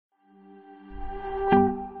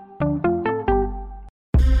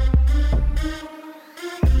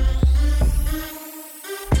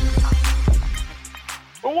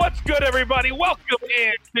What's good, everybody? Welcome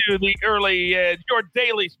into the Early Edge, your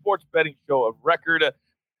daily sports betting show of record.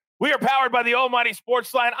 We are powered by the almighty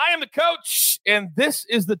Sports Line. I am the coach, and this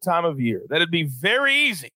is the time of year that it'd be very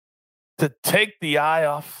easy to take the eye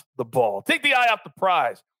off the ball, take the eye off the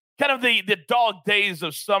prize, kind of the dog days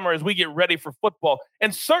of summer as we get ready for football.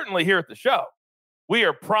 And certainly here at the show, we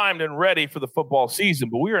are primed and ready for the football season,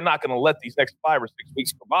 but we are not going to let these next 5 or 6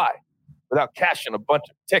 weeks go by without cashing a bunch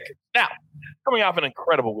of tickets. Now, coming off an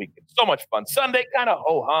incredible weekend. So much fun. Sunday, kind of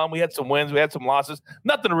ho-hum. We had some wins. We had some losses.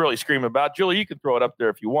 Nothing to really scream about. Julie, you can throw it up there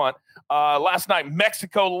if you want. Last night,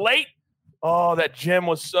 Mexico late. Oh, that gym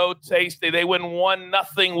was so tasty. They win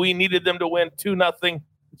 1-0. We needed them to win 2-0.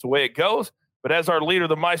 It's the way it goes. But as our leader,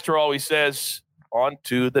 the Maestro, always says, on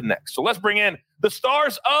to the next. So let's bring in the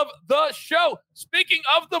stars of the show. Speaking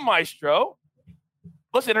of the Maestro,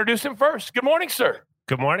 let's introduce him first. Good morning, sir.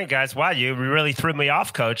 Good morning, guys. Wow, you really threw me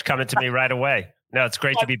off, Coach, coming to me right away. No, it's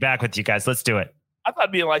great to be back with you guys. Let's do it. I thought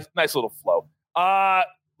it'd be a nice little flow.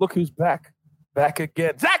 Look who's back. Back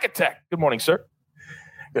again. Zacatech. Good morning, sir.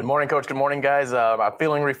 Good morning, Coach. Good morning, guys. I'm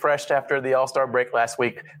feeling refreshed after the All-Star break last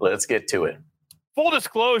week. Let's get to it. Full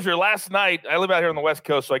disclosure, last night, I live out here on the West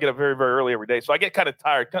Coast, so I get up very, very early every day. So I get kind of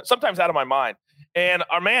tired, sometimes out of my mind. And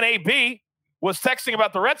our man AB was texting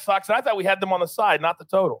about the Red Sox, and I thought we had them on the side, not the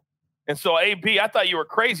total. And so, AB, I thought you were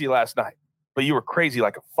crazy last night, but you were crazy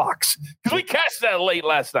like a fox because we cashed that late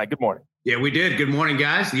last night. Good morning. Yeah, we did. Good morning,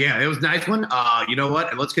 guys. Yeah, it was a nice one. You know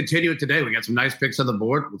what? Let's continue it today. We got some nice picks on the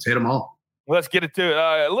board. Let's hit them all. Let's get it to it.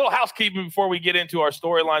 A little housekeeping before we get into our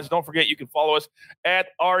storylines. Don't forget, you can follow us at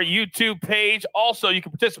our YouTube page. Also, you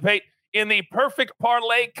can participate in the perfect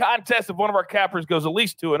parlay contest. If one of our cappers goes at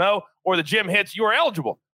least 2-0 or the gym hits, you are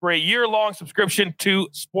eligible for a year-long subscription to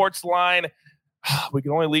Sportsline. We can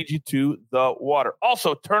only lead you to the water.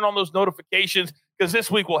 Also, turn on those notifications because this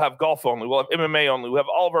week we'll have golf only. We'll have MMA only. We'll have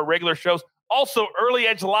all of our regular shows. Also, Early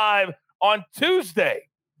Edge Live on Tuesday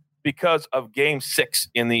because of Game 6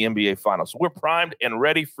 in the NBA Finals. So we're primed and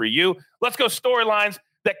ready for you. Let's go storylines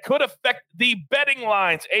that could affect the betting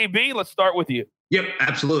lines. AB, let's start with you. Yep,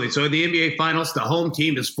 absolutely. So in the NBA Finals, the home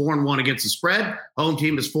team is 4-1 against the spread. Home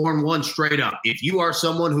team is 4-1 straight up. If you are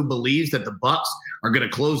someone who believes that the Bucks are going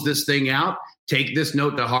to close this thing out, take this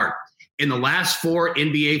note to heart. In the last 4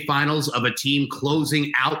 NBA Finals of a team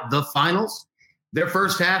closing out the finals, their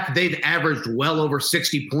first half, they've averaged well over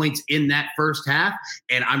 60 points in that first half.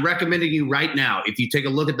 And I'm recommending you right now, if you take a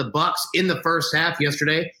look at the Bucks in the first half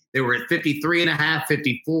yesterday, they were at 53.5,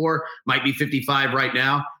 54, might be 55 right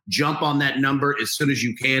now. Jump on that number as soon as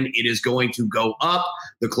you can. It is going to go up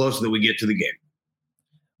the closer that we get to the game.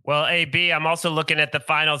 Well, AB, I'm also looking at the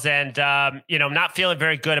finals and, I'm not feeling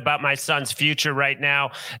very good about my son's future right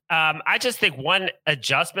now. I just think one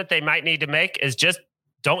adjustment they might need to make is just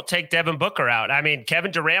don't take Devin Booker out. I mean,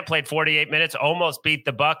 Kevin Durant played 48 minutes, almost beat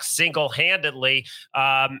the Bucks single-handedly.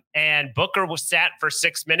 And Booker was sat for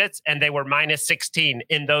 6 minutes and they were minus 16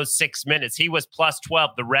 in those 6 minutes. He was plus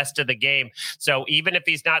 12 the rest of the game. So even if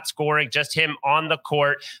he's not scoring, just him on the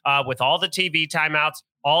court with all the TV timeouts,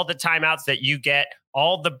 all the timeouts that you get,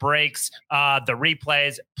 all the breaks, the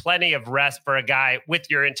replays, plenty of rest for a guy with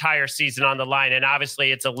your entire season on the line. And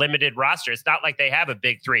obviously it's a limited roster. It's not like they have a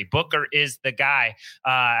big three. Booker is the guy.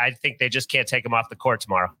 I think they just can't take him off the court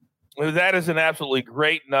tomorrow. That is an absolutely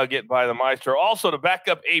great nugget by the Maestro. Also, to back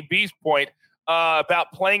up AB's point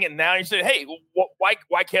about playing it now, you said, hey,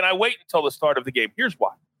 why can't I wait until the start of the game? Here's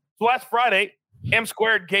why. So last Friday, M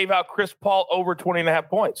Squared gave out Chris Paul over 20.5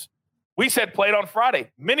 points. We said play it on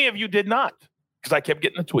Friday. Many of you did not because I kept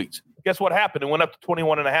getting the tweets. Guess what happened? It went up to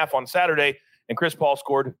 21.5 on Saturday, and Chris Paul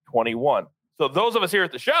scored 21. So those of us here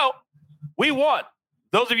at the show, we won.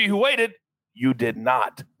 Those of you who waited, you did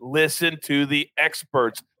not. Listen to the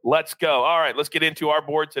experts. Let's go. All right, let's get into our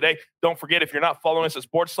board today. Don't forget, if you're not following us at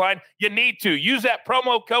Sportsline, you need to. Use that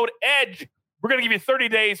promo code EDGE. We're going to give you 30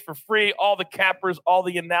 days for free, all the cappers, all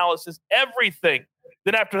the analysis, everything.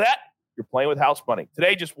 Then after that, you're playing with house money.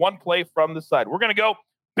 Today, just one play from the side. We're going to go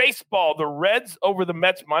baseball. The Reds over the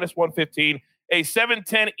Mets, minus 115. A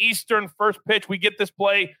 7:10 Eastern first pitch. We get this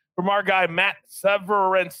play from our guy, Matt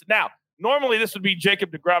Severance. Now, normally this would be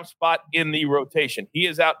Jacob deGrom's spot in the rotation. He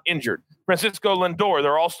is out injured. Francisco Lindor,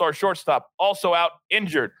 their all-star shortstop, also out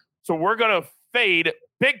injured. So we're going to fade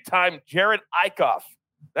big-time Jared Eichhoff.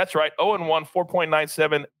 That's right, 0-1,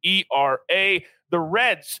 4.97 ERA. The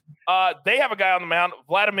Reds, they have a guy on the mound,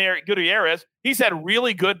 Vladimir Gutierrez. He's had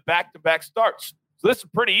really good back-to-back starts. So this is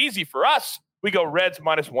pretty easy for us. We go Reds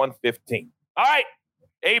minus 115. All right,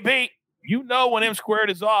 AB, you know when M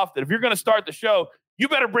Squared is off that if you're going to start the show, you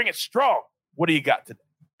better bring it strong. What do you got today?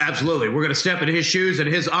 Absolutely. We're going to step in his shoes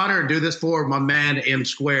and his honor and do this for my man M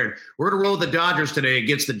squared. We're going to roll the Dodgers today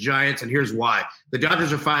against the Giants, and here's why. The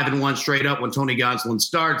Dodgers are 5-1 straight up when Tony Gonsolin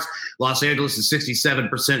starts. Los Angeles is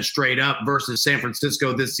 67% straight up versus San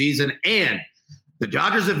Francisco this season. And the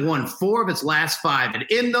Dodgers have won 4 of its last 5. And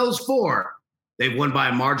in those 4, they've won by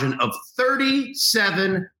a margin of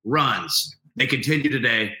 37 runs. They continue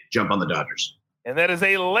today. Jump on the Dodgers. And that is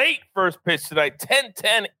a late first pitch tonight,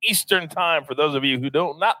 10:10 Eastern time for those of you who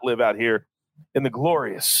do not live out here in the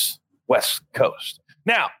glorious West Coast.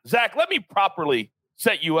 Now, Zach, let me properly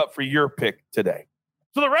set you up for your pick today.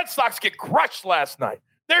 So the Red Sox get crushed last night.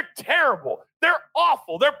 They're terrible. They're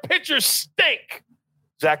awful. Their pitchers stink.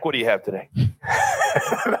 Zach, what do you have today?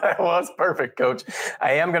 That was perfect, Coach.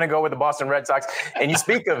 I am going to go with the Boston Red Sox. And you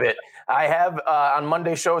speak of it. I have on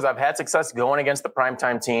Monday shows, I've had success going against the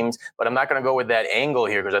primetime teams, but I'm not going to go with that angle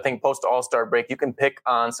here because I think post All-Star break, you can pick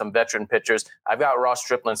on some veteran pitchers. I've got Ross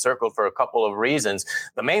Stripling circled for a couple of reasons.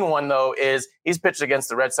 The main one, though, is he's pitched against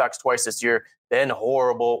the Red Sox twice this year. Been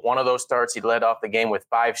horrible. One of those starts, he led off the game with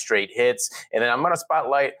 5 straight hits. And then I'm going to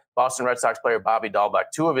spotlight Boston Red Sox player Bobby Dahlbeck.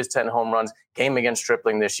 2 of his 10 home runs came against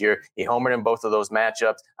Stripling this year. He homered in both of those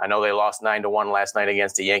matchups. I know they lost 9-1 last night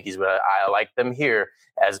against the Yankees, but I like them here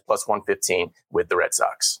as plus 115 with the Red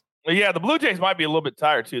Sox. Yeah, the Blue Jays might be a little bit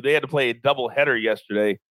tired, too. They had to play a doubleheader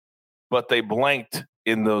yesterday, but they blanked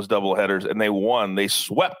in those doubleheaders, and they won. They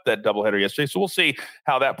swept that doubleheader yesterday. So we'll see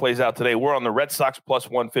how that plays out today. We're on the Red Sox plus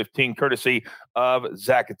 115, courtesy of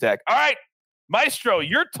Zack Attack. All right, Maestro,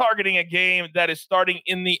 you're targeting a game that is starting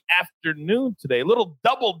in the afternoon today. A little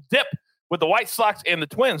double dip with the White Sox and the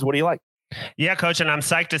Twins. What do you like? Yeah, Coach, and I'm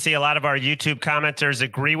psyched to see a lot of our YouTube commenters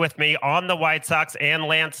agree with me on the White Sox and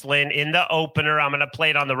Lance Lynn in the opener. I'm going to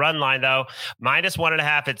play it on the run line, though.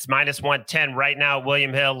 -1.5, it's -110 right now at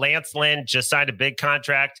William Hill. Lance Lynn just signed a big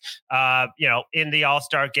contract, in the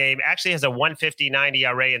All-Star game. Actually has a 1.59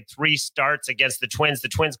 ERA in 3 starts against the Twins. The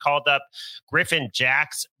Twins called up Griffin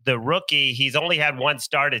Jacks, the rookie. He's only had 1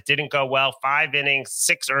 start. It didn't go well. 5 innings,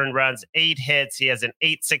 6 earned runs, 8 hits. He has an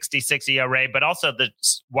 8.66 ERA, but also the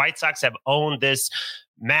White Sox have owned this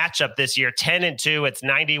matchup this year, 10-2. It's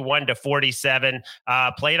 91-47.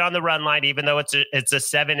 Played on the run line, even though it's a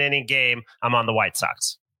 7-inning game. I'm on the White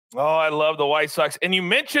Sox. Oh, I love the White Sox. And you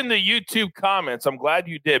mentioned the YouTube comments. I'm glad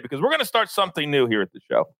you did, because we're going to start something new here at the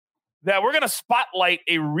show. That we're going to spotlight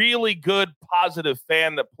a really good, positive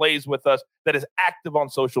fan that plays with us, that is active on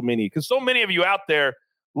social media. Because so many of you out there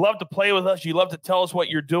love to play with us. You love to tell us what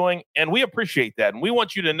you're doing, and we appreciate that. And we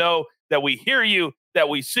want you to know that we hear you, that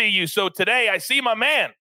we see you. So today, I see my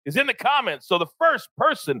man is in the comments. So the first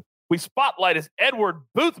person we spotlight is Edward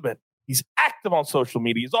Boothman. He's active on social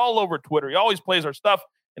media. He's all over Twitter. He always plays our stuff,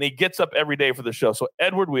 and he gets up every day for the show. So,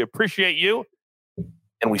 Edward, we appreciate you,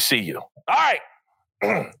 and we see you. All right.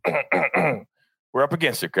 We're up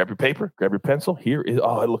against it. Grab your paper, grab your pencil. Here is, it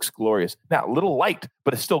looks glorious. Now, a little light,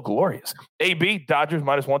 but it's still glorious. AB, Dodgers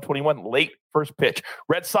 -121, late first pitch.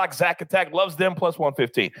 Red Sox, Zack Attack, loves them, plus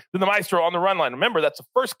 115. Then the Maestro on the run line. Remember, that's the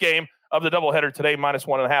first game of the doubleheader today,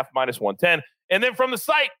 -1.5, -110. And then from the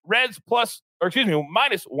site, Reds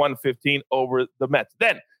 -115 over the Mets.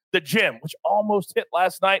 Then the Gym, which almost hit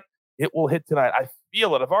last night, it will hit tonight. I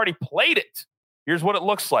feel it. I've already played it. Here's what it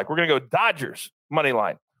looks like. We're going to go Dodgers money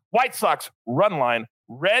line, White Sox run line,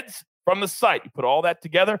 Reds from the site. You put all that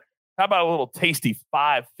together. How about a little tasty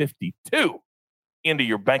 552 into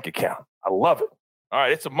your bank account? I love it. All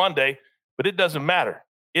right, it's a Monday, but it doesn't matter.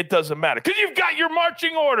 It doesn't matter because you've got your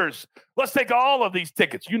marching orders. Let's take all of these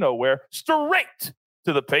tickets, you know where, straight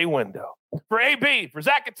to the pay window. For AB, for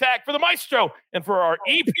Zack Attack, for the Maestro, and for our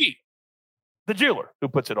EP, the jeweler, who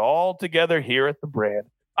puts it all together here at the brand.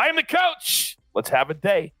 I am the coach. Let's have a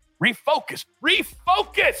day. Refocus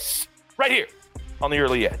right here on the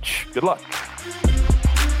early edge. Good luck.